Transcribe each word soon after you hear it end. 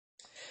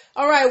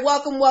All right,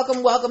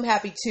 welcome.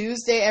 Happy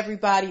Tuesday,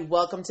 everybody.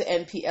 Welcome to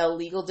NPL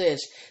Legal Dish.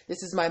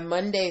 This is my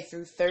Monday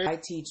through Thursday. I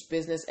teach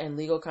business and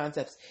legal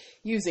concepts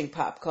using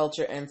pop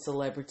culture and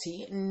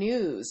celebrity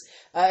news.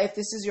 If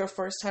this is your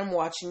first time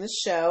watching the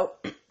show,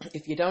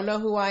 if you don't know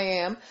who I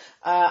am,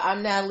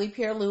 I'm Natalie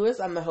Pierre-Louis.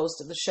 I'm the host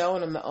of the show,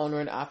 and I'm the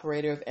owner and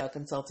operator of L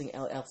Consulting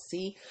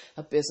LLC,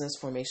 a business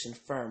formation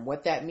firm.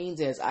 What that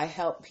means is I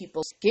help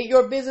people get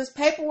your business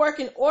paperwork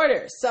in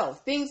order. So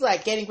things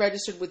like getting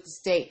registered with the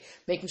state,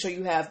 making sure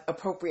you have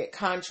appropriate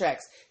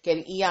contracts,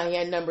 getting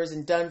EIN numbers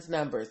and DUNS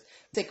numbers,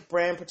 take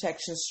brand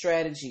protection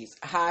strategies,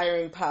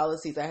 hiring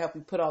policies. I help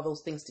you put all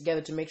those things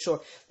together to make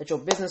sure that your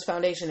business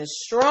foundation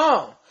is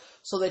strong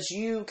so that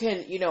you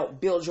can,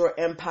 build your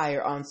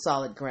empire on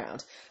solid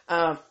ground.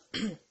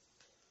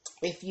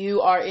 If you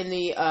are in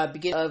the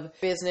beginning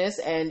of business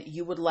and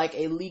you would like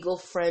a legal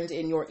friend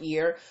in your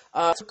ear,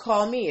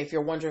 call me if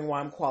you're wondering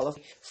why I'm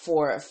qualified.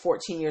 For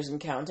 14 years and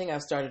counting,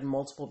 I've started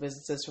multiple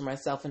businesses for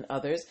myself and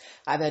others.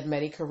 I've had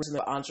many careers in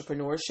the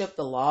entrepreneurship,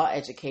 the law,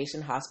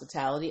 education,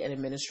 hospitality, and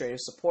administrative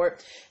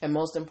support. And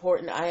most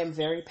important, I am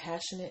very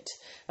passionate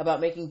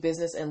about making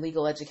business and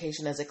legal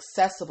education as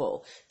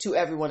accessible to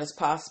everyone as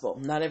possible.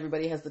 Not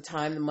everybody has the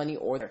time, the money,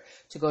 or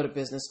to go to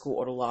business school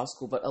or to law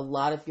school, but a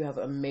lot of you have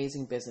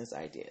amazing business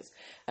ideas.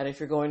 And if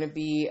you're going to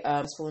be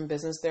successful in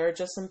business, there are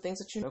just some things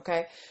that you know,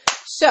 okay?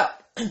 So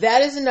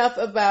that is enough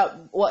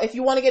about, if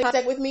you want to get in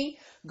contact with me,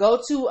 go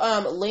to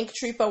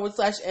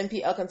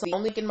linktree/NPL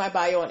Consulting. Link in my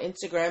bio on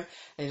Instagram,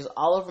 and it's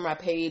all over my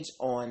page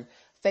on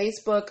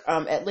Facebook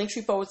at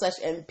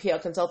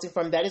linktree/NPL Consulting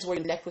Firm. That is where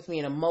you connect with me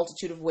in a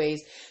multitude of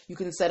ways. You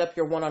can set up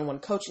your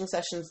one-on-one coaching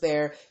sessions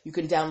there. You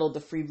can download the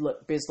free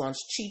Biz Launch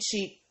cheat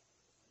sheet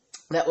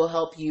that will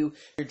help you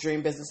your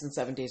dream business in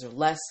 7 days or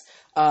less.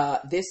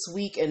 This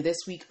week and this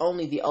week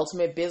only, the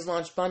Ultimate Biz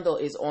Launch Bundle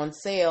is on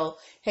sale.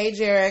 Hey,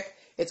 Jarek.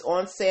 It's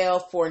on sale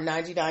for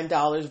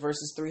 $99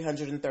 versus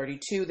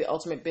 $332. The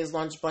Ultimate Biz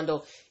Launch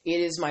Bundle.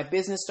 It is my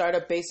business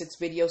startup basics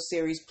video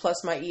series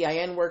plus my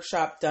EIN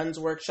workshop, DUNS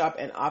workshop,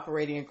 and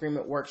operating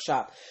agreement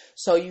workshop.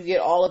 So you get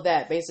all of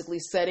that. Basically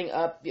setting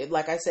up,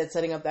 like I said,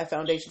 setting up that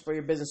foundation for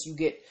your business. You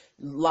get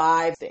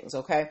live things,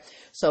 okay?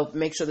 So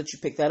make sure that you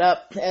pick that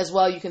up. As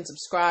well, you can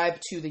subscribe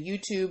to the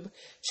YouTube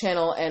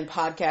channel and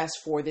podcast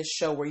for this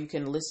show where you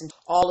can listen to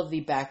all of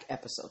the back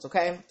episodes,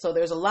 okay? So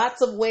there's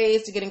lots of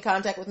ways to get in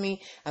contact with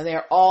me, and they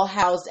are all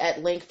housed at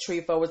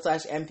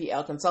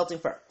linktree/NPL Consulting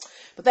Firm.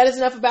 But that is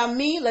enough about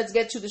me. Let's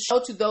get to the show.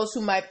 To those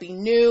who might be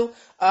new,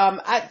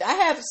 I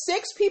have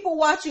 6 people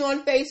watching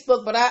on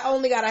Facebook, but I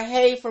only got a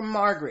hey from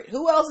Margaret.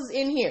 Who else is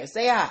in here?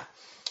 Say hi.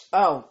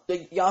 Oh,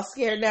 y'all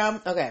scared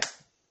now? Okay.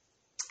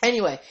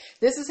 Anyway,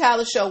 this is how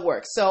the show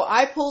works. So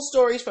I pull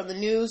stories from the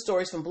news,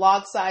 stories from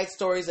blog sites,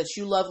 stories that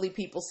you lovely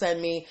people send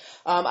me.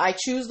 I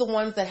choose the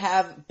ones that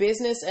have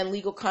business and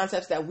legal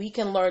concepts that we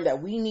can learn,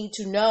 that we need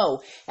to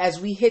know as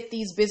we hit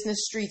these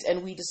business streets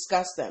and we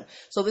discuss them.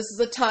 So this is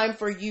a time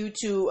for you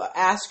to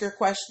ask your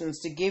questions,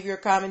 to give your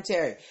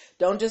commentary.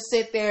 Don't just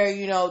sit there,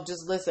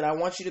 just listen. I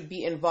want you to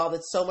be involved.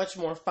 It's so much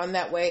more fun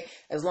that way,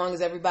 as long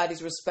as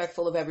everybody's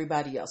respectful of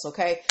everybody else,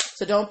 okay?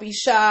 So don't be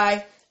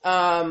shy.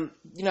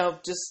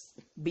 Just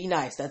be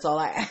nice. That's all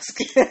I ask.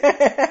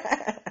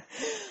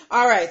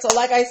 All right. So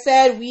like I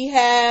said, we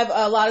have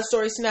a lot of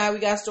stories tonight. We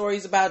got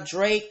stories about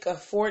Drake,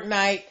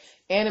 Fortnite,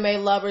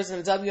 anime lovers,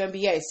 and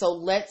WNBA. So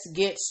let's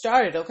get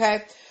started.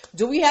 Okay.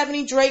 Do we have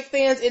any Drake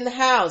fans in the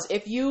house?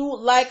 If you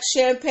like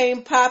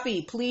Champagne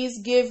Poppy, please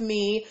give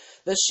me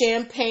the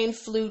champagne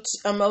flute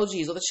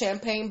emojis or the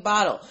champagne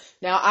bottle.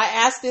 Now, I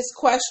asked this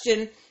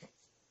question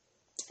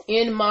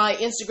in my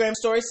Instagram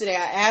stories today.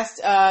 I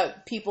asked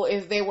people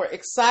if they were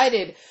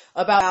excited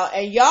about,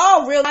 and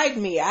y'all really like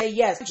me. I said,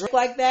 yes, Drake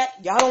like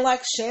that. Y'all don't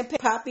like Champagne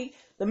Poppy?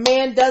 The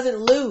man doesn't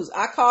lose.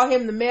 I call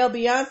him the male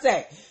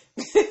Beyonce.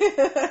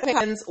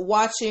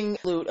 Watching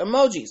flute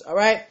emojis, all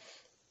right?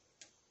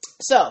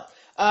 So,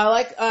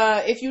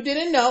 if you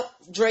didn't know,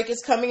 Drake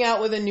is coming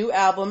out with a new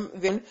album.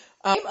 The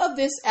name of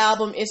this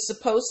album is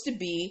supposed to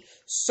be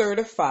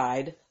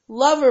Certified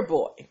Lover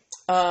Boy.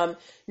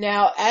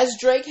 Now, as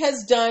Drake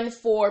has done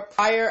for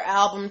prior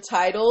album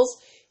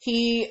titles,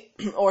 he,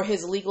 or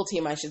his legal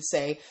team, I should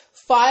say,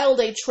 filed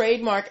a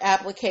trademark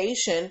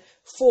application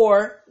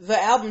for the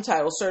album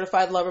title,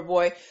 Certified Lover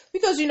Boy,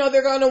 because,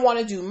 they're going to want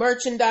to do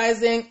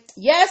merchandising.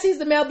 Yes, he's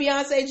the male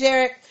Beyonce,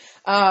 Jarek.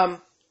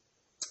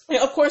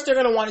 Of course, they're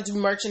going to want to do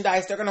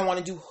merchandise. They're going to want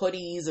to do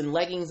hoodies and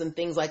leggings and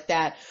things like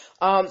that.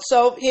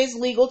 So his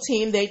legal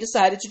team, they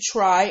decided to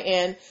try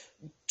and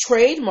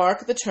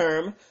trademark the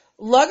term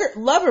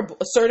lover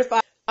certified.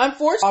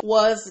 Unfortunately,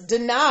 was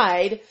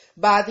denied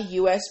by the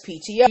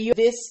USPTO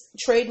this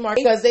trademark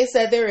because they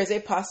said there is a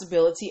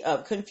possibility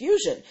of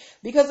confusion,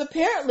 because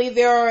apparently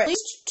there are at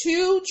least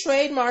 2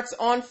 trademarks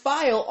on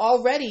file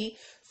already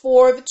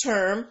for the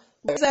term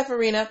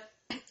Zephyrina.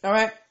 All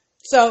right.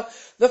 So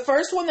the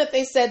first one that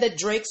they said that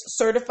Drake's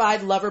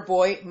Certified Lover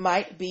Boy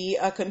might be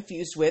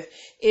confused with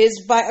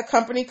is by a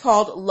company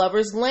called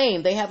Lover's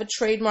Lane. They have a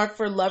trademark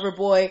for Lover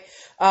Boy,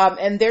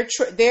 and their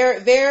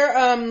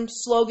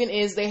slogan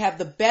is they have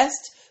the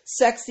best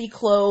sexy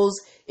clothes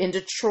in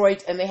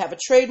Detroit, and they have a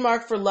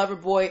trademark for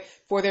Loverboy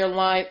for their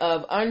line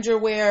of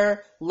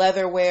underwear,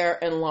 leatherwear,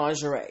 and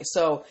lingerie.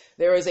 So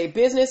there is a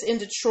business in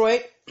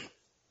Detroit,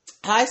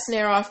 high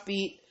snare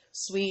offbeat,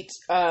 sweet,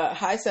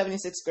 high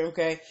 76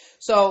 okay.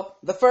 So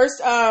the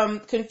first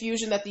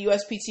confusion that the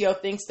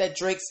USPTO thinks that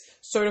Drake's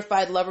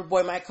certified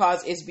Loverboy might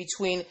cause is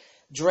between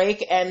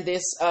Drake and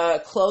this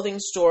clothing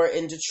store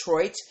in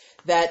Detroit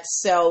that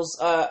sells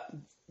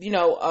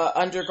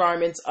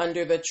undergarments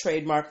under the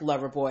trademark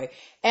Loverboy.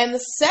 And the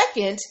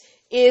second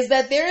is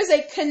that there is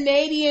a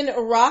Canadian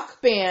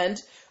rock band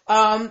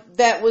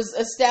that was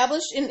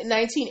established in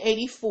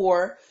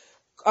 1984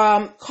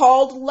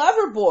 called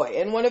Loverboy,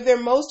 and one of their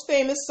most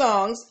famous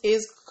songs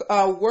is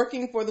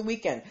Working for the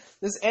Weekend.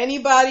 Does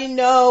anybody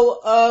know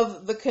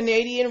of the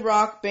Canadian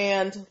rock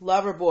band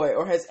Loverboy,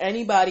 or has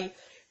anybody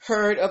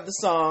heard of the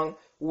song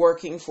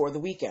Working for the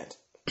Weekend?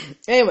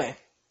 Anyway,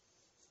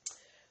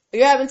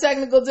 you're having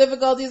technical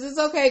difficulties. It's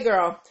okay,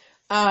 girl.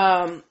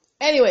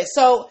 Anyway,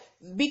 so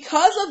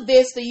because of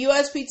this, the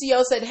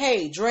USPTO said,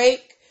 hey,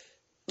 Drake,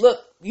 look,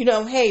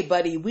 hey,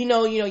 buddy, we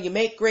know, you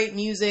make great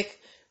music.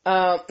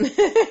 Yeah,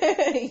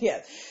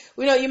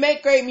 we know you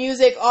make great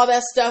music, all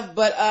that stuff,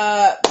 but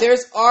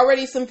there's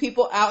already some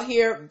people out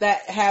here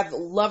that have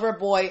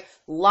Loverboy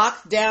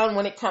locked down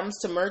when it comes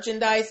to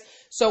merchandise,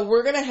 so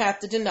we're going to have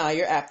to deny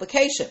your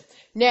application.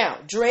 Now,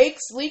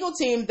 Drake's legal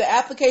team, the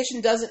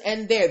application doesn't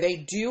end there.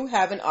 They do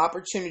have an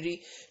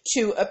opportunity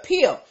to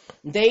appeal.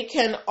 They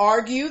can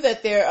argue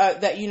that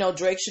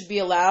Drake should be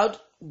allowed.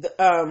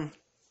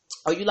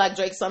 Oh, you like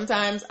Drake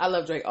sometimes? I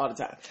love Drake all the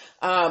time.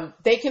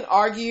 They can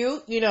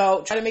argue,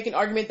 try to make an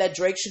argument that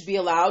Drake should be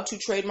allowed to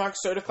trademark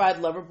certified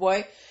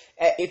Loverboy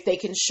if they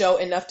can show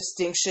enough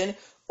distinction.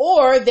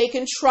 Or they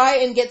can try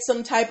and get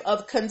some type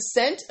of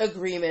consent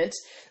agreement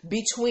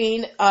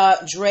between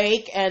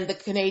Drake and the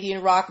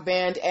Canadian rock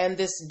band and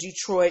this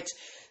Detroit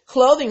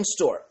clothing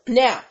store.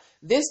 Now,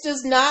 this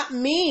does not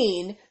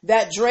mean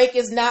that Drake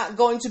is not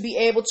going to be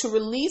able to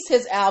release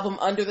his album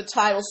under the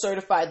title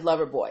Certified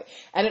Loverboy.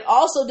 And it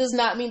also does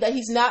not mean that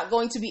he's not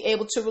going to be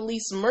able to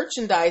release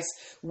merchandise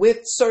with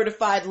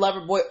Certified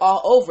Loverboy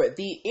all over it.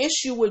 The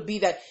issue would be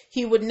that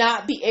he would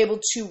not be able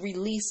to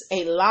release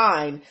a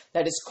line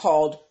that is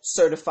called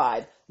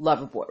Certified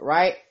Loverboy,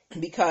 right?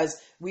 Because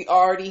we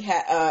already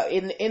have,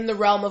 in the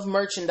realm of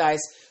merchandise,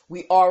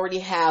 we already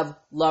have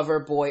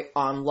Loverboy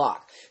on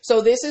lock.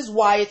 So this is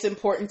why it's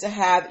important to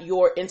have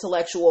your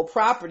intellectual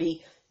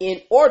property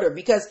in order,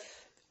 because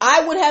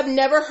I would have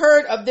never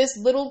heard of this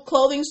little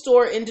clothing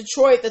store in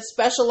Detroit that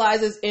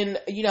specializes in,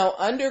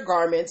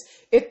 undergarments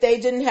if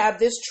they didn't have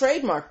this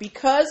trademark.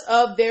 Because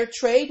of their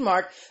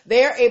trademark,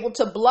 they're able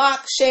to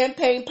block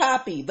Champagne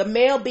Papi, the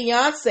male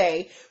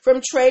Beyonce,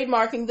 from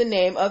trademarking the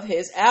name of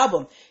his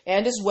album.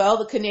 And as well,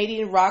 the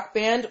Canadian rock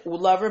band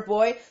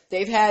Loverboy,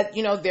 they've had,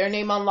 their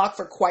name on lock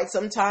for quite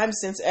some time,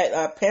 since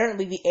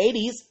apparently the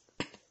 80s.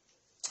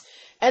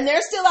 And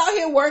they're still out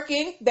here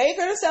working. They're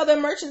going to sell their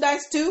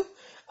merchandise too.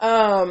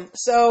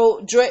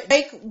 So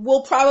Drake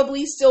will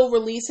probably still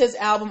release his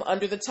album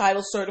under the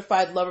title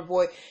Certified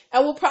Loverboy,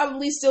 and will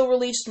probably still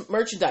release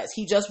merchandise.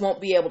 He just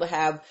won't be able to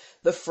have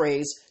the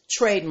phrase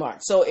trademark.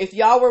 So if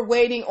y'all were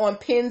waiting on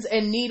pins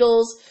and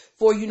needles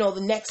for,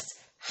 the next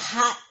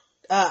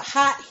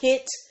hot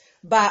hit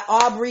by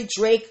Aubrey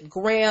Drake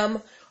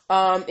Graham,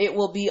 it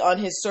will be on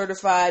his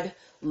Certified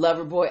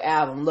Loverboy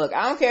album. Look,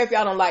 I don't care if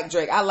y'all don't like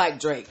Drake. I like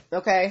Drake,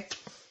 okay?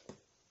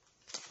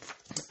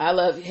 I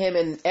love him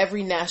in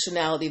every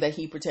nationality that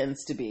he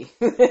pretends to be.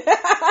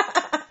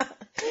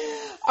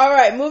 All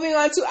right, moving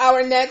on to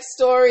our next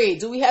story.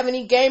 Do we have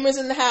any gamers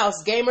in the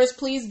house? Gamers,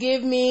 please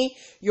give me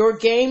your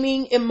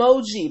gaming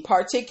emoji,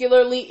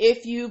 particularly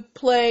if you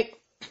play...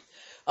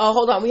 Oh,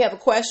 hold on. We have a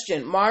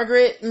question.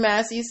 Margaret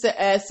Massey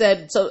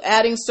said, so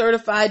adding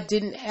certified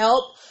didn't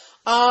help.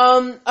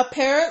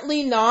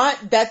 Apparently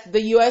not. That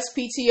the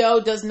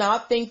USPTO does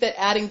not think that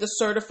adding the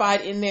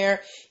certified in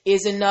there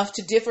is enough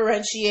to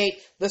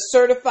differentiate the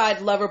Certified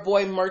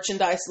Loverboy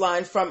merchandise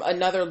line from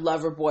another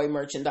Loverboy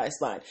merchandise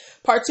line,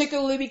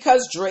 particularly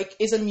because Drake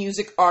is a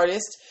music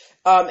artist.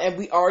 And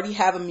we already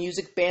have a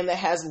music band that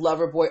has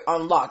Loverboy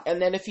on lock.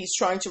 And then if he's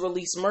trying to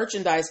release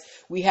merchandise,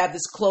 we have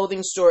this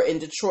clothing store in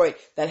Detroit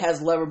that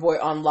has Loverboy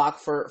on lock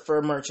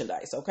for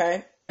merchandise.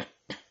 Okay.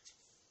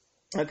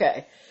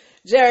 Okay.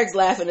 Jarek's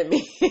laughing at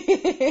me.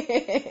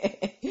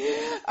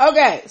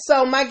 Okay,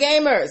 so my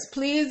gamers,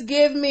 please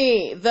give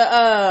me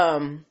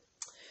the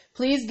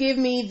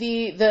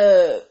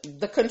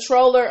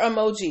controller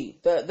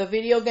emoji, the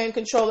video game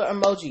controller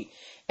emoji.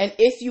 And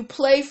if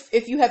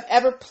you have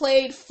ever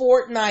played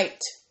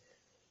Fortnite,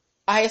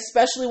 I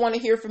especially want to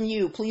hear from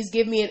you. Please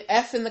give me an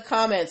F in the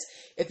comments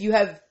if you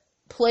have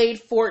played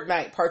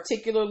Fortnite,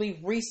 particularly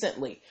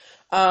recently.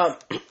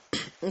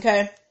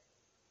 Okay.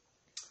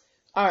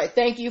 All right,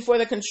 thank you for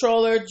the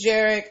controller,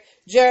 Jarek.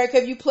 Jarek,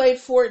 have you played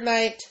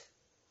Fortnite?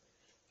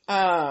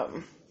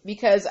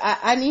 Because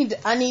I need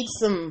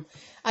some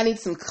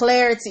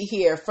clarity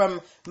here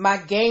from my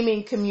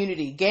gaming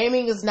community.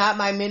 Gaming is not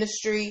my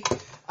ministry.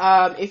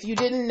 If you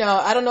didn't know,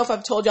 I don't know if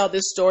I've told y'all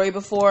this story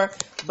before,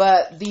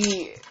 but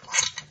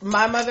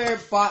my mother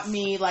bought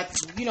me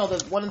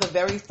one of the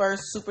very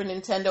first Super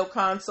Nintendo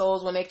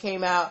consoles when they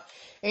came out.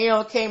 And,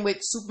 it came with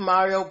Super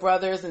Mario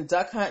Brothers and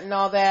Duck Hunt and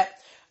all that.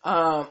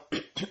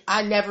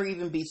 I never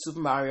even beat Super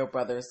Mario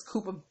Brothers.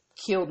 Koopa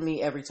killed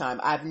me every time.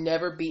 I've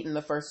never beaten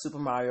the first Super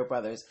Mario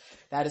Brothers.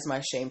 That is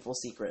my shameful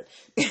secret.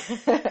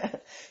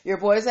 Your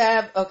boys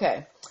have?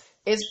 Okay.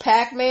 Is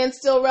Pac-Man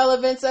still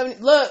relevant?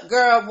 Look,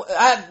 girl,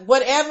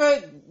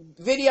 whatever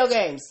video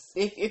games.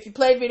 If you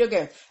played video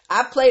games.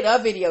 I played a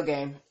video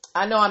game.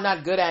 I know I'm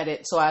not good at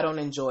it, so I don't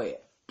enjoy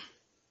it.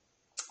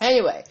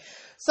 Anyway,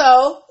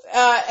 so,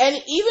 and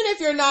even if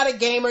you're not a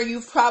gamer,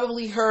 you've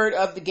probably heard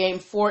of the game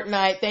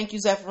Fortnite. Thank you,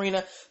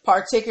 Zephyrina,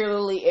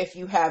 particularly if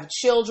you have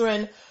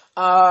children.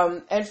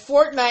 And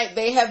Fortnite,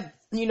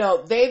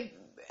 they've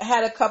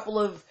had a couple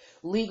of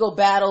legal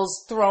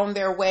battles thrown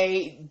their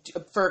way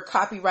for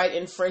copyright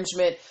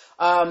infringement.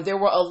 There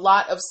were a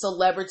lot of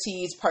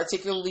celebrities,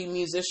 particularly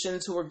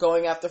musicians, who were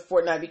going after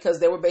Fortnite because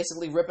they were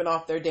basically ripping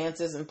off their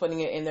dances and putting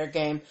it in their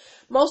game.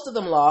 Most of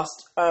them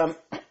lost.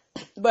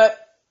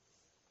 But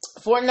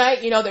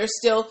Fortnite, they're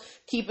still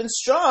keeping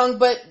strong.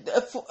 But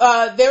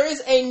there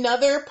is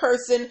another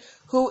person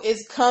who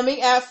is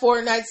coming at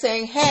Fortnite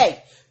saying,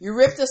 hey, you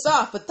ripped us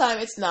off, but time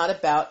it's not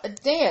about a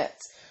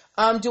dance.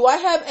 Do I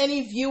have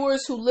any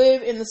viewers who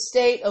live in the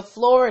state of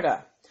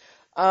Florida?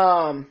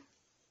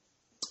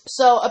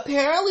 So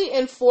apparently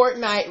in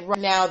Fortnite right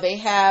now, they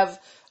have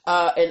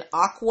an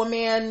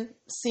Aquaman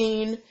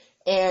scene,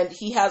 and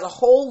he has a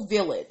whole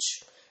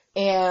village.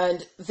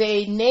 And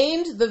they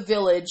named the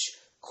village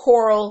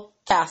Coral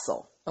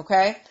Castle,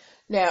 okay?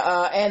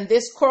 Now, and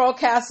this Coral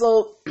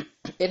Castle,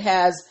 it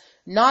has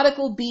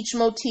nautical beach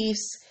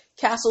motifs,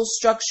 castle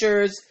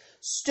structures,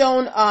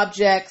 stone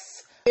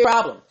objects.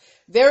 Problem.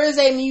 There is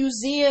a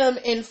museum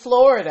in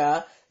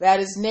Florida that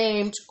is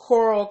named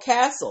Coral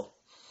Castle.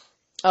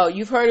 Oh,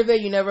 you've heard of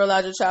it? You never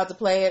allowed your child to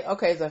play it?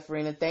 Okay,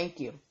 Zephyrina, thank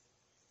you.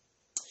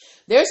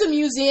 There's a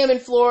museum in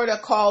Florida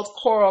called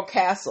Coral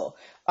Castle.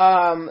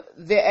 And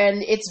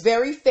it's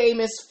very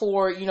famous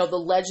for, the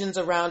legends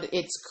around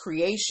its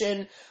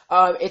creation.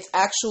 It's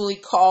actually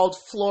called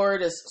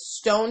Florida's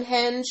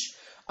Stonehenge.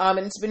 And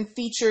it's been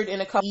featured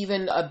in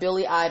even a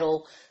Billy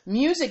Idol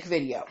music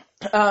video.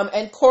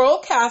 And Coral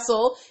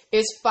Castle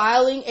is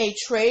filing a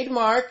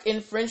trademark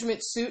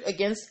infringement suit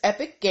against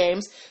Epic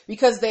Games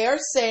because they are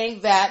saying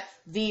that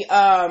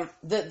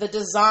the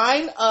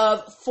design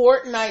of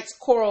Fortnite's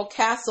Coral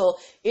Castle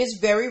is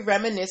very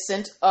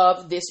reminiscent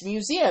of this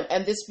museum,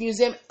 and this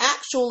museum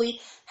actually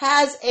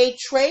has a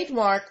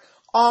trademark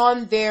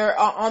on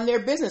their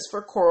business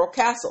for Coral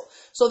Castle.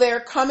 So they're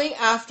coming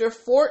after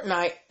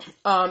Fortnite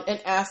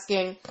and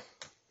asking,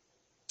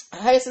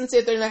 hey,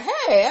 Sincere, they're like,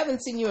 hey, I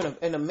haven't seen you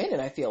in a minute,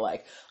 I feel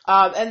like.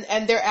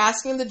 And they're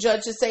asking the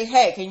judge to say,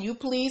 hey, can you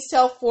please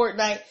tell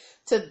Fortnite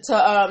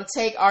to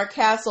take our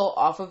castle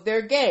off of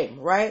their game,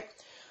 right?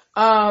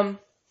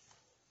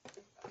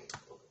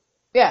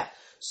 Yeah.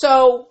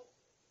 So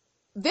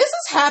this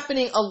is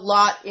happening a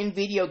lot in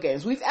video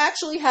games. We've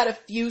actually had a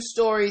few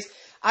stories.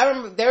 I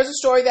remember there's a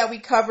story that we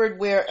covered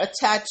where a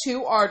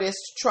tattoo artist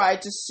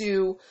tried to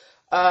sue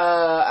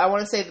I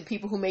want to say the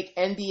people who make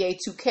NBA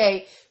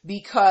 2K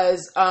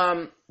because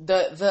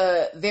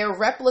their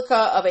replica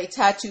of a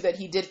tattoo that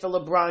he did for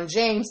LeBron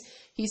James,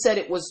 he said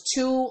it was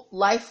too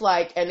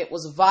lifelike and it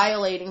was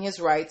violating his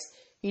rights.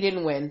 He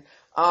didn't win.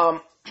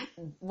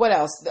 What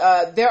else?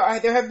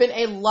 There have been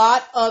a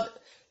lot of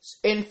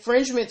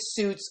infringement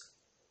suits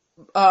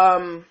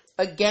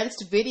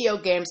against video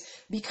games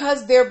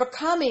because they're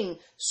becoming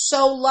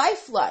so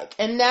lifelike.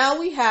 And now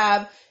we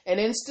have an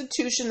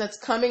institution that's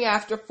coming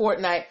after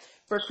Fortnite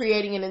for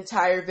creating an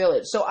entire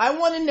village. So I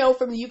want to know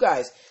from you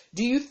guys,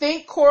 do you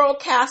think Coral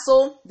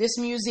Castle, this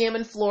museum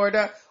in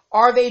Florida,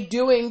 are they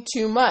doing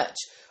too much?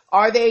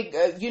 Are they,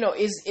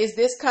 is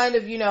this kind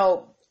of,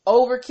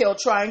 overkill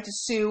trying to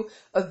sue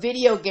a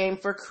video game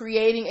for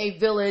creating a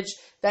village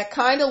that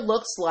kind of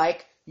looks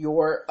like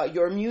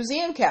your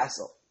museum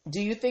castle?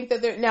 Do you think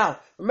that now,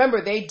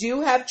 remember, they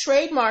do have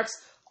trademarks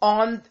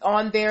on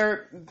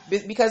their,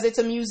 because it's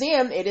a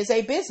museum, it is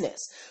a business.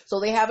 So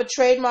they have a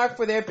trademark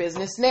for their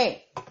business name.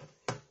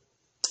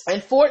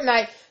 And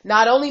Fortnite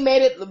not only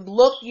made it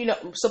look,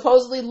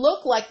 supposedly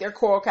look like their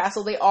Coral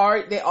Castle, they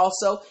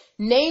also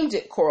named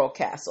it Coral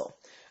Castle.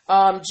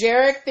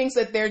 Jarek thinks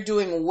that they're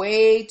doing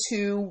way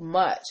too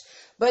much.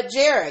 But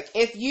Jarek,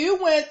 if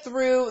you went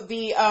through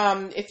the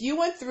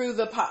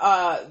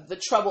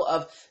trouble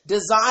of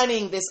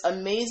designing this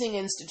amazing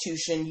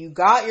institution, you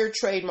got your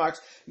trademarks,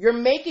 you're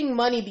making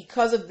money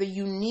because of the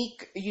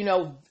unique,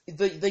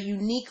 the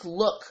unique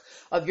look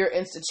of your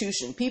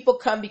institution. People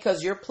come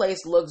because your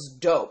place looks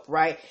dope,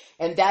 right?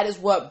 And that is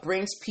what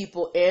brings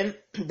people in.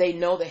 They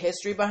know the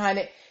history behind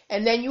it.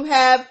 And then you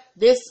have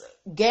this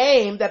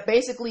game that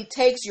basically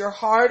takes your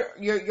hard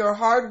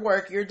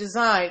work, your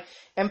design,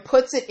 and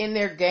puts it in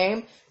their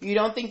game. You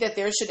don't think that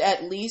there should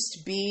at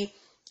least be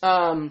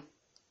a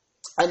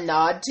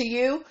nod to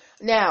you?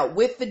 Now,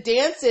 with the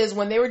dances,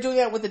 when they were doing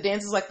that with the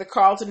dances like the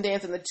Carlton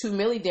dance and the 2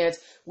 Milli dance,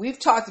 we've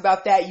talked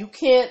about that. You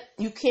can't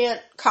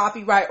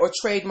copyright or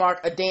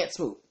trademark a dance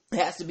move. It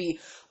has to be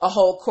a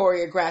whole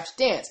choreographed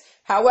dance.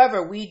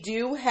 However, we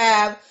do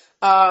have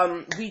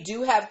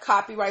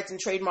copyrights and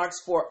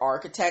trademarks for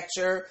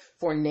architecture,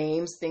 for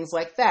names, things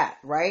like that,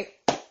 right?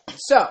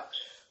 So,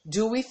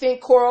 do we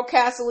think Coral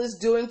Castle is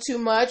doing too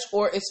much,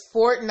 or is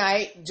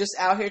Fortnite just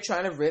out here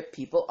trying to rip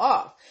people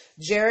off?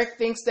 Jarek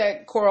thinks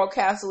that Coral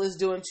Castle is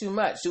doing too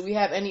much. Do we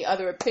have any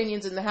other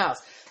opinions in the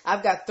house?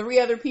 I've got 3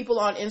 other people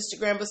on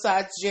Instagram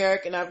besides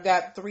Jarek, and I've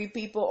got 3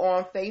 people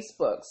on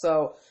Facebook.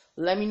 So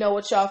let me know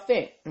what y'all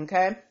think,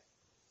 okay?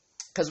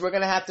 Because we're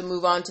going to have to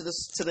move on to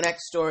the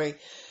next story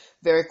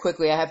very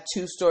quickly. I have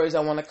 2 stories I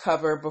want to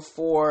cover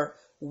before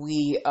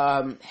we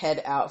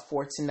head out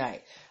for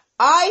tonight.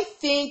 I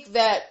think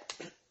that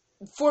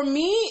for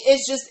me,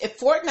 it's just if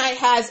Fortnite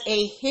has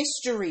a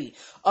history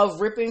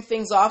of ripping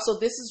things off. So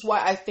this is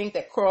why I think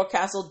that Coral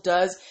Castle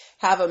does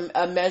have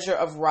a measure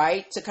of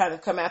right to kind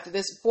of come after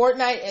this.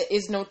 Fortnite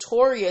is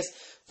notorious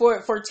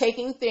for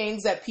taking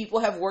things that people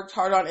have worked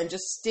hard on and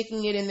just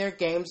sticking it in their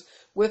games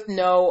with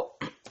no,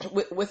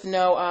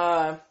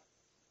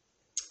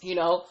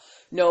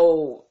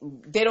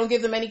 they don't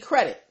give them any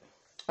credit.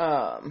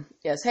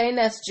 Yes. Hey,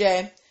 Nest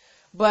J.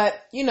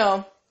 But,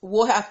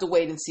 we'll have to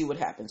wait and see what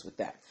happens with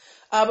that.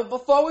 But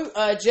before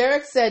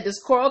Jarek said, does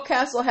Coral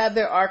Castle have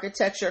their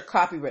architecture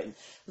copywritten?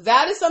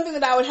 That is something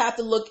that I would have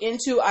to look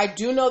into. I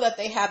do know that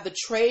they have the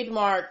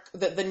trademark,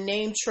 the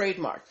name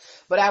trademark,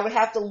 but I would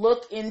have to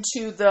look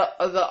into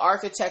the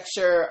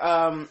architecture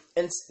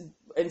and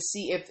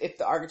see if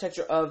the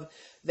architecture of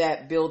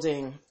that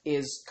building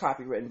is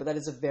copywritten. But that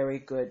is a very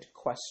good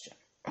question.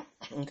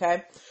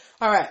 Okay.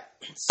 All right.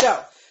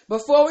 So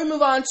before we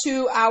move on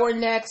to our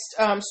next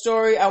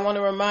story, I want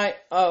to remind,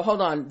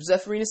 hold on.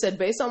 Zephyrina said,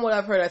 based on what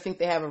I've heard, I think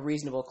they have a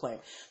reasonable claim.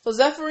 So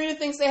Zephyrina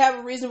thinks they have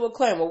a reasonable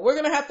claim. Well, we're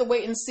going to have to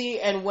wait and see.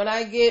 And when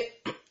I get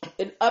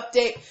an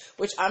update,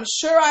 which I'm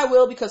sure I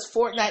will because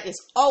Fortnite is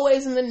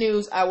always in the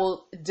news, I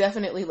will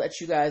definitely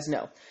let you guys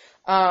know.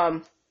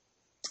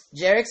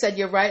 Jarek said,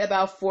 you're right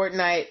about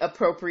Fortnite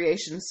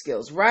appropriation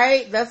skills,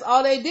 right? That's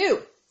all they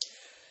do.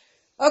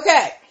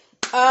 Okay.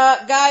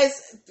 Guys,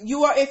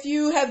 if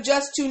you have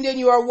just tuned in,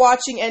 you are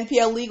watching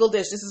NPL Legal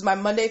Dish. This is my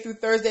Monday through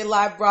Thursday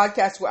live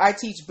broadcast where I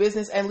teach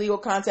business and legal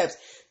concepts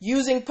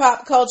using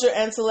pop culture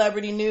and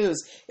celebrity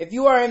news. If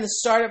you are in the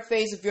startup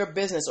phase of your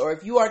business, or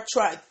if you are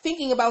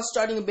thinking about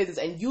starting a business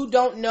and you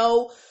don't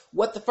know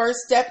what the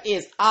first step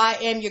is, I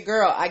am your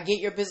girl. I get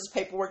your business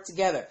paperwork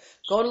together.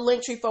 Go to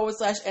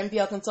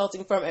Linktree/NPL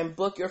Consulting Firm and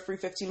book your free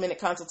 15-minute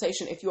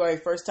consultation if you are a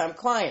first-time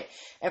client.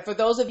 And for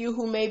those of you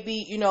who may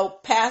be,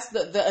 past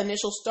the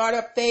initial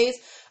startup phase,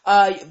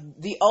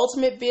 the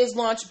Ultimate Biz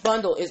Launch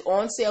Bundle is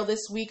on sale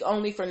this week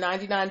only for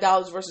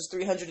 $99 versus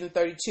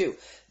 $332.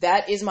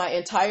 That is my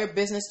entire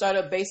business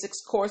startup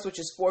basics course, which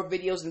is 4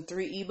 videos and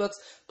 3 ebooks,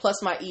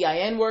 plus my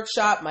EIN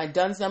workshop, my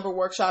DUNS number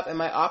workshop, and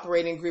my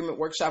operating agreement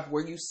workshop,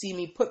 where you see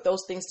me put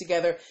those things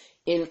together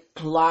in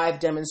live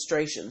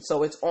demonstration.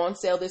 So it's on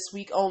sale this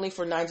week only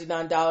for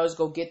 $99.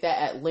 Go get that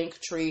at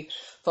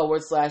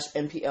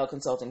Linktree/NPL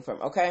Consulting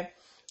Firm. Okay.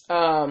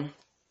 And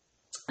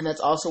that's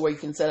also where you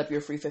can set up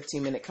your free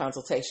 15-minute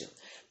consultation.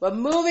 But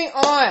moving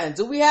on,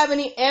 do we have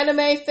any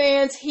anime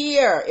fans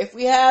here? If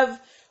we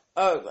have,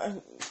 I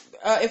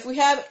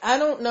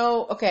don't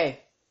know. Okay.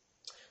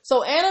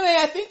 So anime,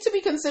 I think to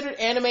be considered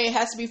anime, it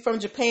has to be from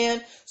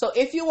Japan. So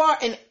if you are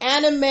an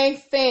anime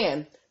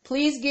fan,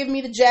 please give me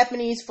the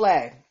Japanese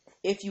flag.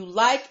 If you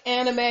like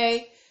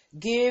anime,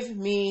 give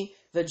me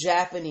the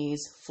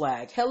Japanese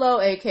flag. Hello,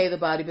 AK the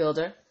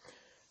bodybuilder.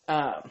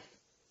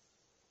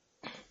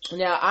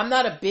 Now, I'm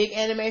not a big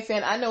anime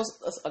fan. I know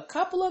a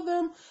couple of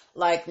them,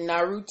 like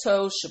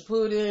Naruto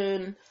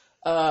Shippuden,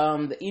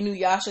 the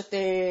Inuyasha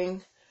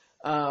thing,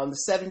 the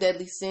 7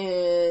 Deadly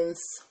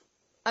Sins.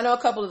 I know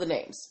a couple of the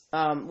names.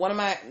 One of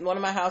my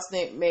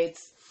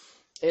housemates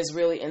is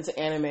really into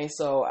anime,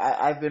 so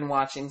I've been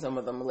watching some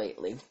of them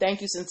lately.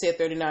 Thank you,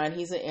 Sincere39.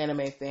 He's an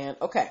anime fan.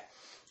 Okay.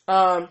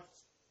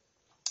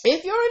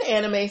 If you're an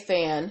anime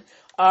fan,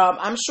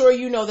 I'm sure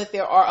you know that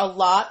there are a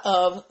lot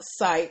of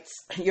sites.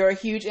 You're a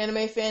huge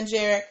anime fan,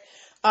 Jarek.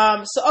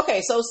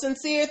 So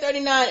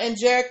Sincere39 and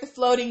Jarek the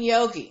Floating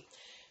Yogi.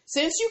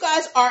 Since you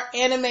guys are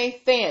anime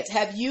fans,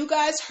 have you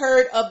guys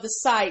heard of the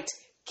site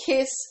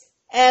Kiss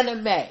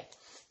Anime?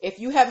 If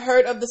you have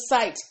heard of the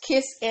site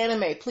Kiss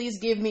Anime, please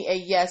give me a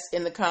yes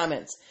in the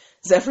comments.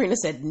 Zephyrina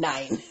said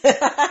 9.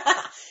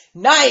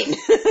 9!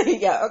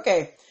 Yeah,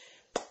 okay.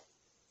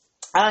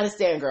 I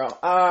understand, girl.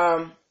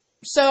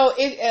 So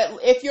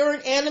if you're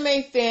an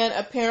anime fan,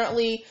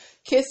 apparently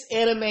Kiss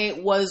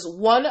Anime was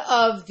one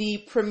of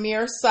the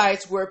premier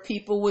sites where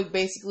people would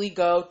basically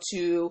go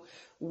to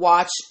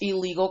watch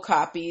illegal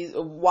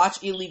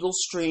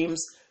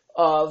streams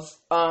of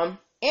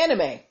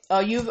anime.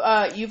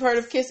 You've heard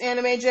of Kiss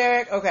Anime,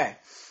 Jarek? Okay.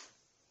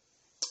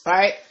 All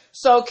right.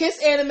 So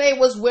Kiss Anime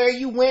was where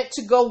you went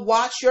to go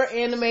watch your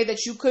anime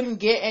that you couldn't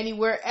get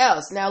anywhere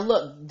else. Now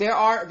look, there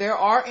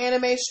are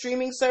anime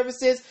streaming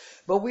services,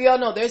 but we all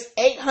know there's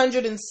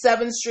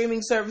 807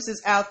 streaming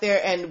services out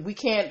there, and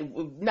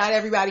not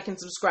everybody can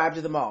subscribe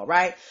to them all,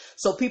 right?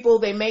 So people,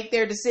 they make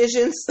their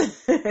decisions.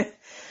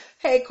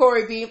 Hey,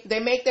 Corey B, they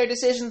make their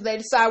decisions, they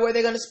decide where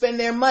they're going to spend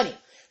their money.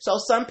 So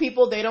some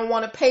people, they don't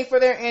want to pay for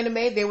their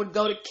anime. They would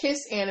go to Kiss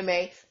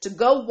Anime to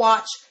go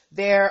watch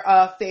their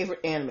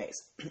favorite animes.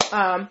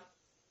 And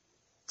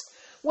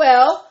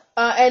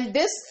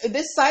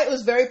this site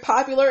was very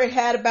popular. It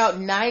had about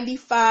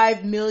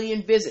 95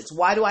 million visits.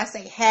 Why do I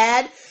say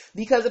had?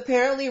 Because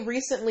apparently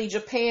recently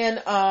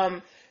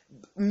Japan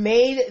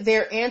made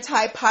their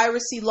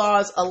anti-piracy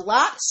laws a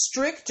lot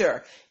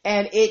stricter,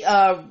 and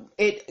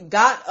it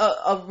got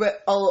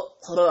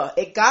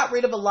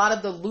rid of a lot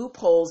of the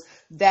loopholes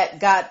that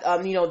got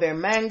their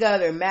manga,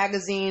 their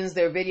magazines,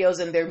 their videos,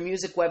 and their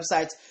music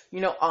websites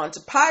onto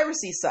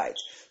piracy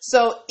sites.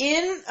 So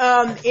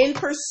in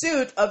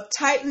pursuit of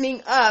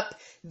tightening up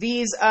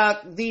these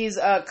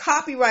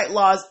copyright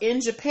laws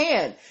in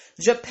Japan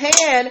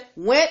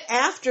went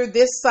after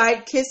this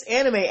site, Kiss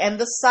Anime, and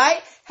the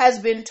site has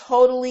been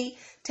totally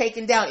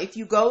taken down. If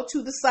you go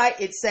to the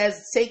site, it says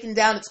it's taken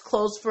down, it's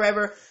closed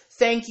forever.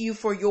 Thank you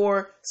for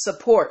your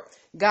support.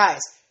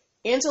 Guys,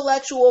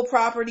 intellectual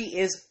property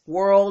is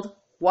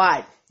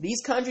worldwide.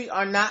 These countries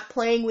are not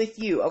playing with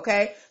you,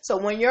 okay? So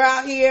when you're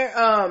out here,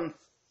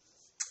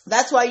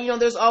 that's why,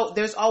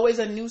 there's always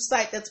a new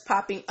site that's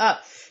popping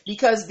up,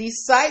 because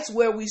these sites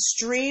where we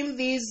stream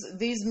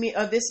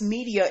this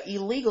media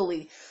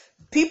illegally,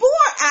 people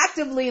are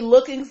actively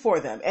looking for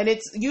them, and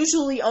it's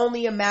usually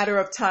only a matter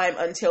of time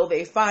until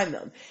they find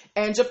them.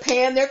 And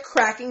Japan, they're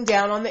cracking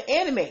down on the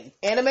anime.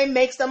 Anime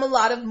makes them a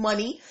lot of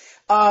money,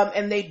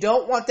 and they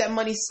don't want that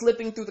money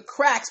slipping through the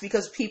cracks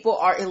because people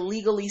are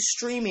illegally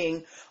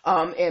streaming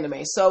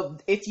anime. So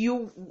if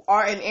you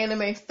are an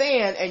anime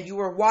fan and you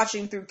were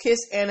watching through Kiss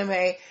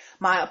Anime,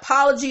 my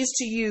apologies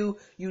to you.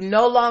 You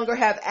no longer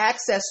have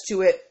access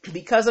to it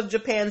because of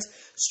Japan's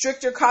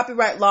stricter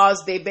copyright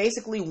laws. They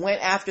basically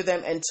went after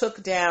them and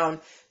took down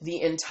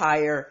the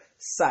entire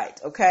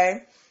site.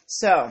 Okay?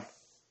 So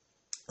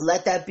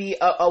let that be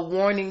a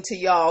warning to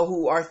y'all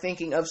who are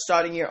thinking of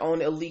starting your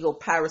own illegal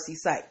piracy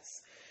sites.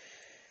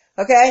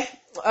 Okay.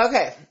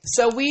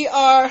 So we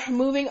are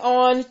moving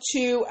on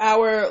to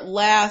our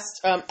last,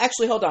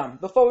 actually, hold on.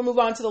 Before we move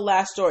on to the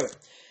last story,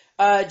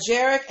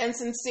 Jarek and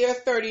Sincere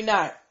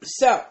 39.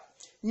 So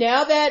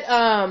now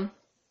that,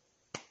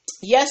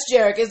 yes,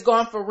 Jarek is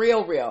gone for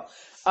real.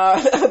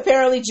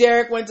 Apparently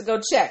Jarek went to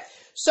go check.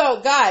 So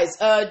guys,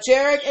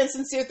 Jarek and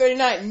Sincere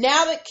 39,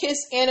 now that Kiss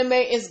Anime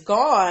is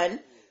gone,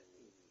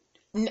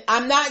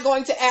 I'm not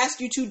going to ask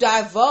you to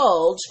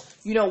divulge,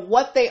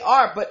 what they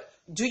are, but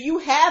do you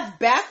have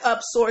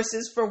backup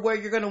sources for where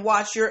you're going to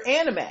watch your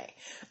anime?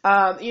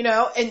 How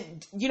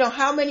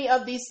many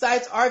of these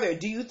sites are there?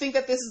 Do you think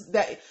that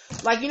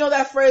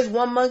that phrase,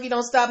 one monkey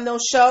don't stop no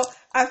show?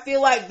 I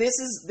feel like this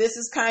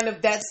is kind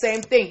of that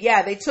same thing.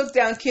 Yeah, they took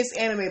down Kiss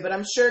Anime, but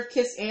I'm sure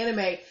Kiss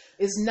Anime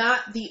is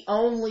not the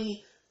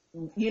only,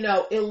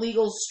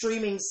 illegal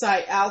streaming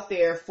site out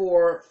there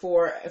for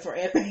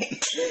anime.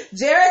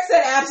 Jarek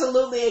said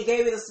absolutely. It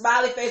gave me the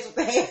smiley face with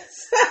the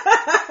hands.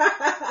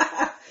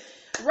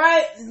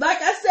 Right?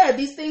 Like I said,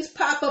 these things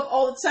pop up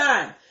all the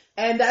time.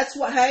 And that's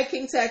why, hey,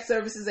 King Tax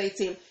Services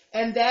 18.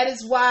 And that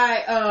is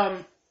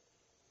why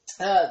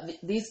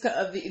these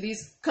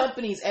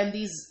companies and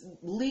these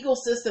legal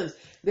systems,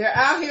 they're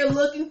out here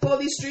looking for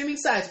these streaming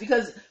sites,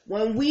 because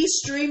when we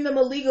stream them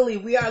illegally,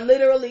 we are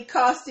literally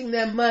costing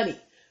them money.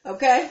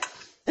 Okay?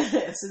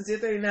 Sincere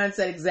 39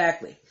 said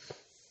exactly.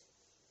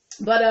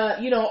 But,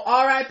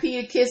 RIP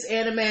to Kiss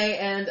Anime,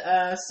 and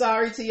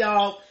sorry to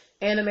y'all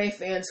anime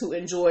fans who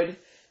enjoyed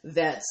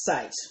that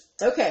site.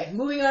 Okay,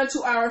 moving on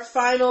to our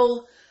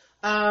final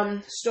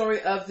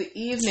story of the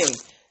evening.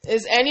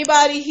 Is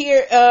anybody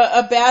here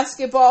a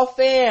basketball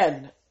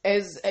fan?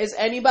 Is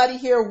anybody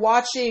here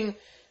watching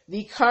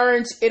the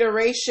current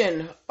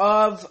iteration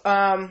of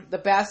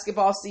the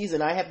basketball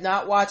season? I have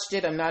not watched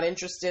it. I'm not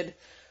interested.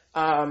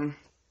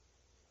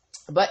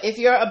 But if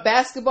you're a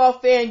basketball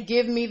fan,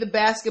 give me the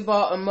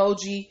basketball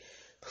emoji,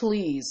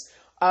 please.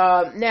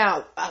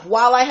 Now,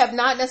 while I have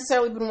not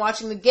necessarily been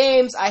watching the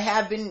games, I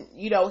have been,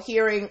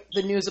 hearing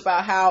the news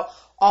about how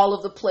all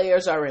of the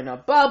players are in a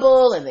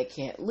bubble and they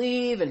can't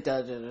leave and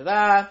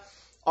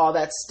all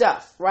that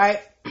stuff, right?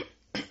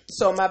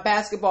 So my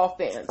basketball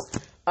fans,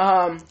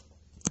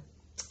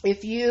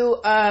 if you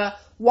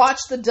watch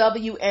the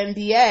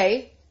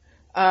WNBA,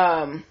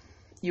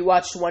 you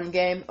watched one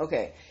game?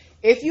 Okay.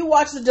 If you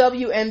watch the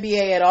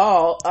WNBA at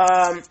all,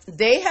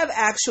 they have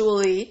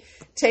actually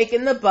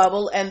taken the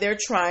bubble and they're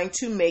trying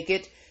to make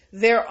it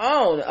their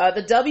own.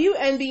 The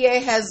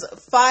WNBA has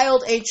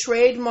filed a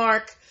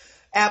trademark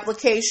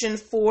application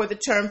for the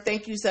term,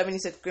 thank you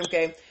 76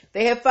 Grimke.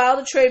 They have filed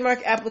a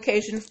trademark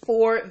application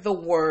for the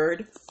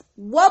word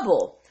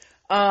wubble.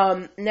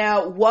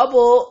 Now,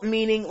 wubble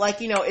meaning like,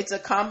 it's a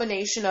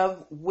combination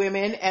of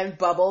women and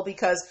bubble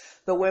because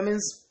the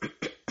women's,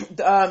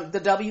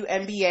 the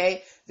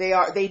WNBA,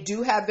 they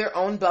do have their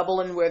own bubble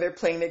and where they're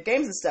playing their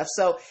games and stuff.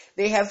 So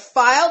they have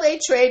filed a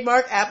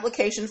trademark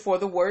application for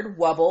the word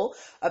wubble.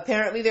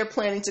 Apparently they're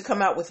planning to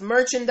come out with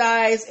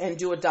merchandise and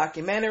do a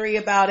documentary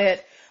about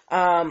it.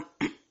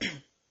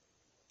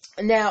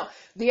 Now,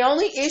 the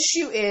only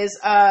issue is,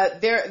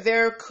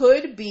 there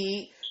could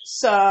be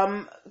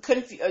some,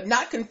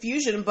 not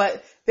confusion,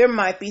 but there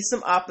might be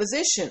some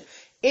opposition.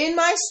 In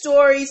my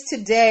stories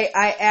today,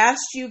 I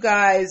asked you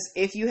guys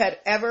if you had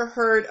ever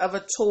heard of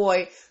a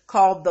toy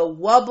called the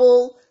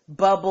Wubble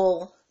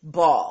Bubble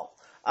Ball.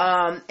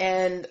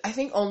 And I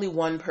think only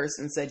one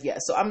person said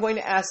yes. So I'm going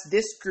to ask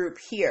this group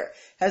here.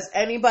 Has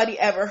anybody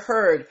ever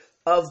heard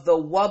of the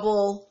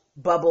Wubble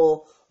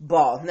Bubble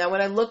Ball? Now,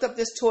 when I looked up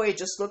this toy, it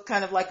just looked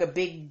kind of like a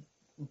big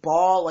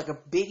ball, like a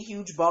big,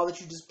 huge ball that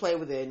you just play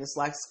with it. And it's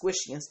like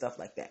squishy and stuff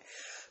like that.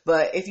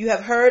 But if you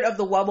have heard of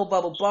the Wubble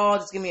Bubble Ball,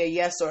 just give me a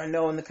yes or a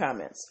no in the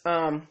comments.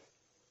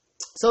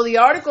 So the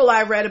article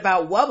I read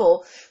about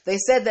Wubble, they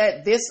said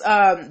that this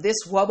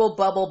Wubble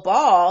Bubble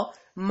Ball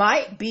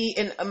might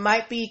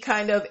be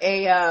kind of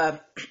a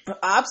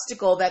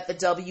obstacle that the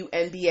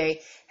WNBA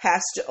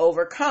has to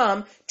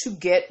overcome to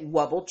get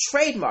Wubble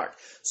trademarked.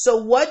 So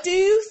what do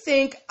you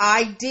think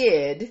I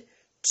did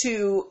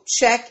to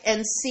check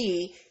and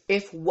see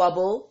if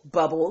Wubble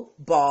Bubble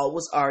Ball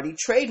was already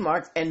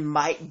trademarked and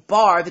might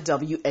bar the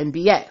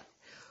WNBA?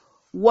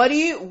 What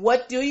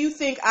do you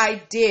think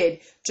I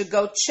did to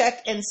go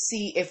check and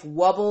see if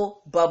Wubble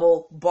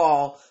Bubble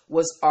Ball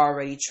was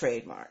already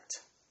trademarked?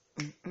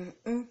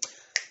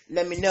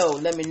 Let me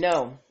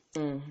know.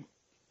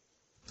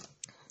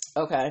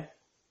 Okay.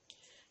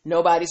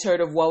 Nobody's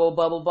heard of Wubble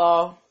Bubble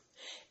Ball?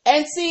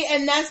 And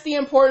that's the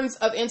importance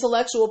of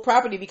intellectual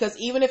property, because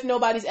even if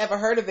nobody's ever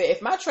heard of it,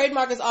 if my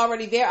trademark is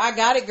already there, I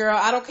got it, girl.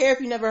 I don't care if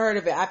you never heard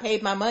of it. I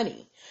paid my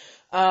money.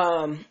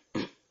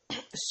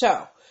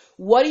 So,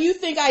 what do you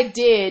think I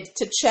did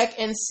to check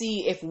and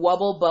see if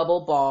Wubble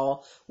Bubble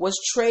Ball was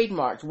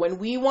trademarked? When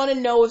we want to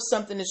know if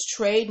something is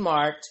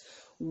trademarked,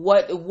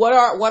 what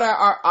are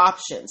our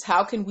options?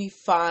 How can we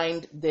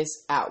find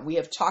this out? We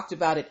have talked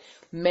about it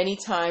many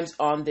times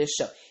on this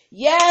show.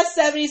 Yes,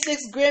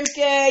 76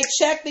 Grimke,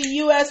 check the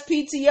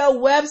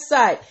USPTO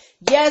website.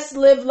 Yes,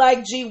 Live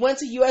Like G went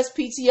to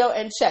USPTO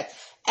and checked.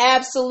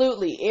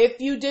 Absolutely.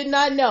 If you did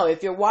not know,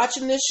 if you're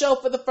watching this show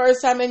for the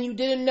first time and you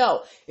didn't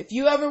know, if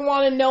you ever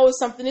want to know if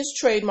something is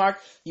trademarked,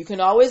 you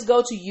can always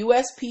go to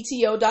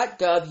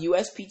uspto.gov.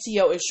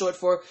 USPTO is short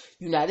for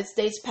United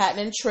States Patent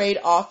and Trade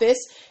Office,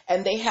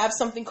 and they have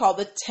something called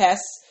the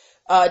TESS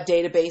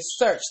database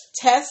search.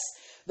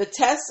 The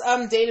TESS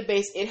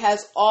database, it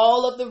has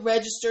all of the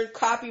registered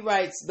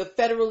copyrights, the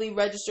federally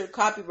registered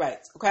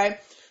copyrights, okay?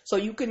 So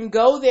you can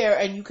go there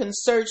and you can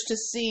search to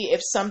see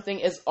if something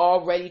is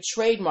already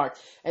trademarked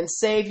and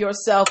save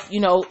yourself,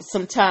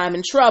 some time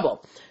and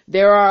trouble.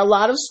 There are a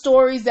lot of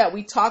stories that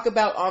we talk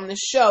about on the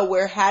show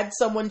where had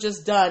someone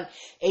just done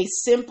a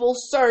simple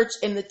search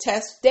in the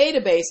TESS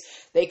database,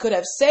 they could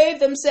have saved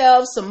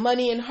themselves some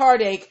money and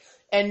heartache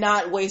and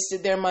not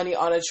wasted their money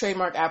on a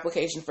trademark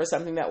application for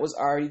something that was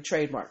already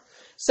trademarked.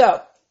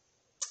 So,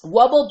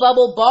 Wubble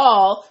Bubble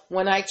Ball,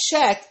 when I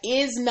checked,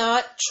 is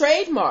not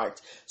trademarked.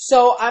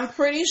 So I'm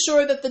pretty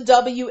sure that the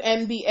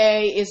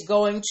WNBA is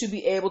going to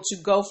be able to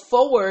go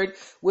forward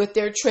with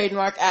their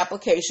trademark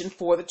application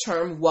for the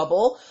term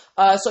Wubble.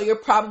 So you're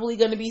probably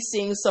going to be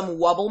seeing some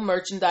Wubble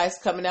merchandise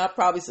coming out,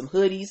 probably some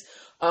hoodies.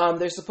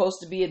 There's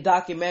supposed to be a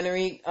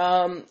documentary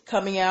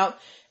coming out.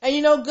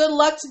 And, good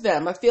luck to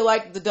them. I feel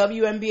like the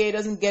WNBA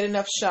doesn't get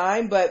enough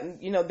shine, but,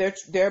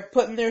 they're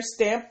putting their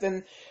stamp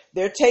and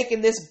they're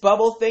taking this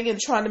bubble thing and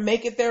trying to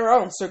make it their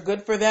own. So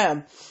good for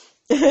them.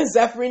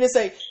 Zephyrina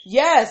say,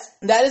 yes,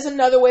 that is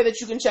another way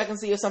that you can check and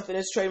see if something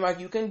is trademarked.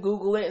 You can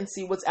Google it and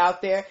see what's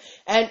out there.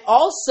 And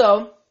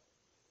also,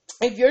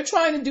 if you're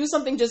trying to do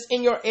something just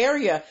in your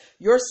area,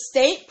 your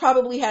state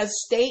probably has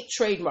state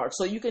trademarks.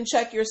 So you can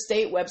check your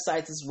state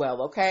websites as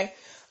well, okay?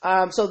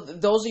 So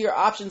those are your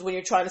options when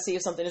you're trying to see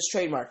if something is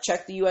trademarked.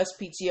 Check the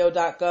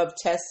USPTO.gov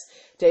TESS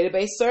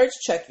database search.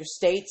 Check your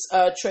state's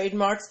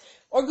trademarks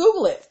or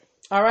Google it.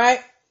 All right?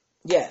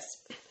 Yes.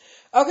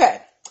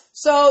 Okay.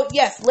 So,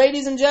 yes,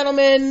 ladies and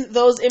gentlemen,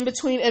 those in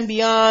between and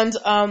beyond,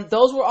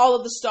 those were all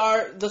of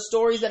the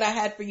stories that I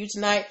had for you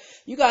tonight.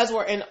 You guys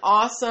were an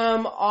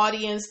awesome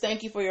audience.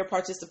 Thank you for your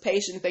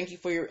participation. Thank you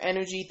for your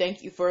energy.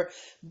 Thank you for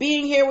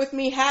being here with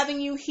me. Having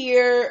you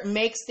here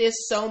makes this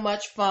so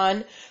much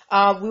fun.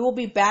 We will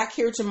be back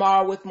here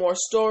tomorrow with more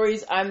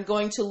stories. I'm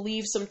going to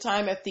leave some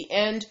time at the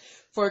end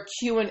for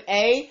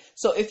Q&A.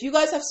 So if you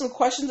guys have some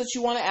questions that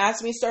you want to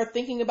ask me, start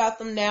thinking about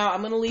them now. I'm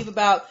going to leave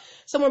about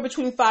somewhere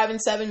between 5 and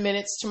 7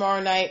 minutes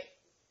tomorrow night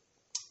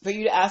for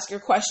you to ask your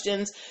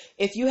questions.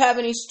 If you have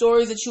any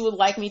stories that you would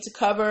like me to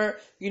cover,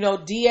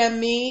 DM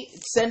me,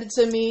 send it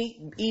to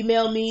me,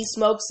 email me,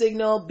 smoke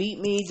signal, beep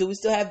me. Do we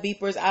still have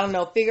beepers? I don't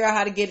know. Figure out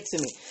how to get it to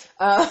me.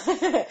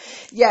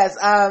 Yes,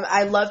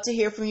 I love to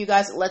hear from you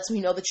guys. It lets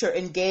me know that you're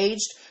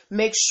engaged.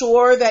 Make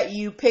sure that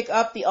you pick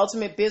up the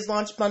Ultimate Biz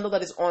Launch Bundle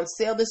that is on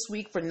sale this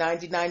week for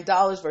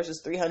 $99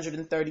 versus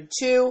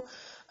 $332.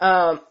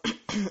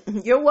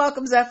 You're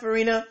welcome,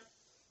 Zephyrina.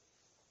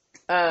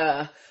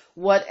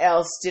 What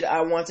else did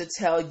I want to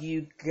tell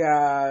you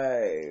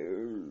guys?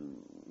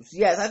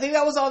 Yes, I think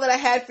that was all that I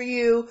had for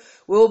you.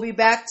 We'll be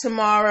back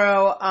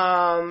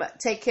tomorrow.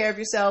 Take care of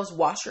yourselves.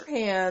 Wash your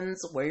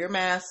hands. Wear your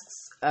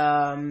masks.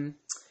 And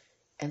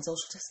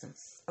social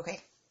distance.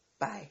 Okay.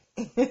 Bye.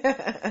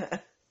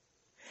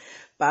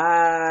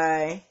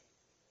 Bye.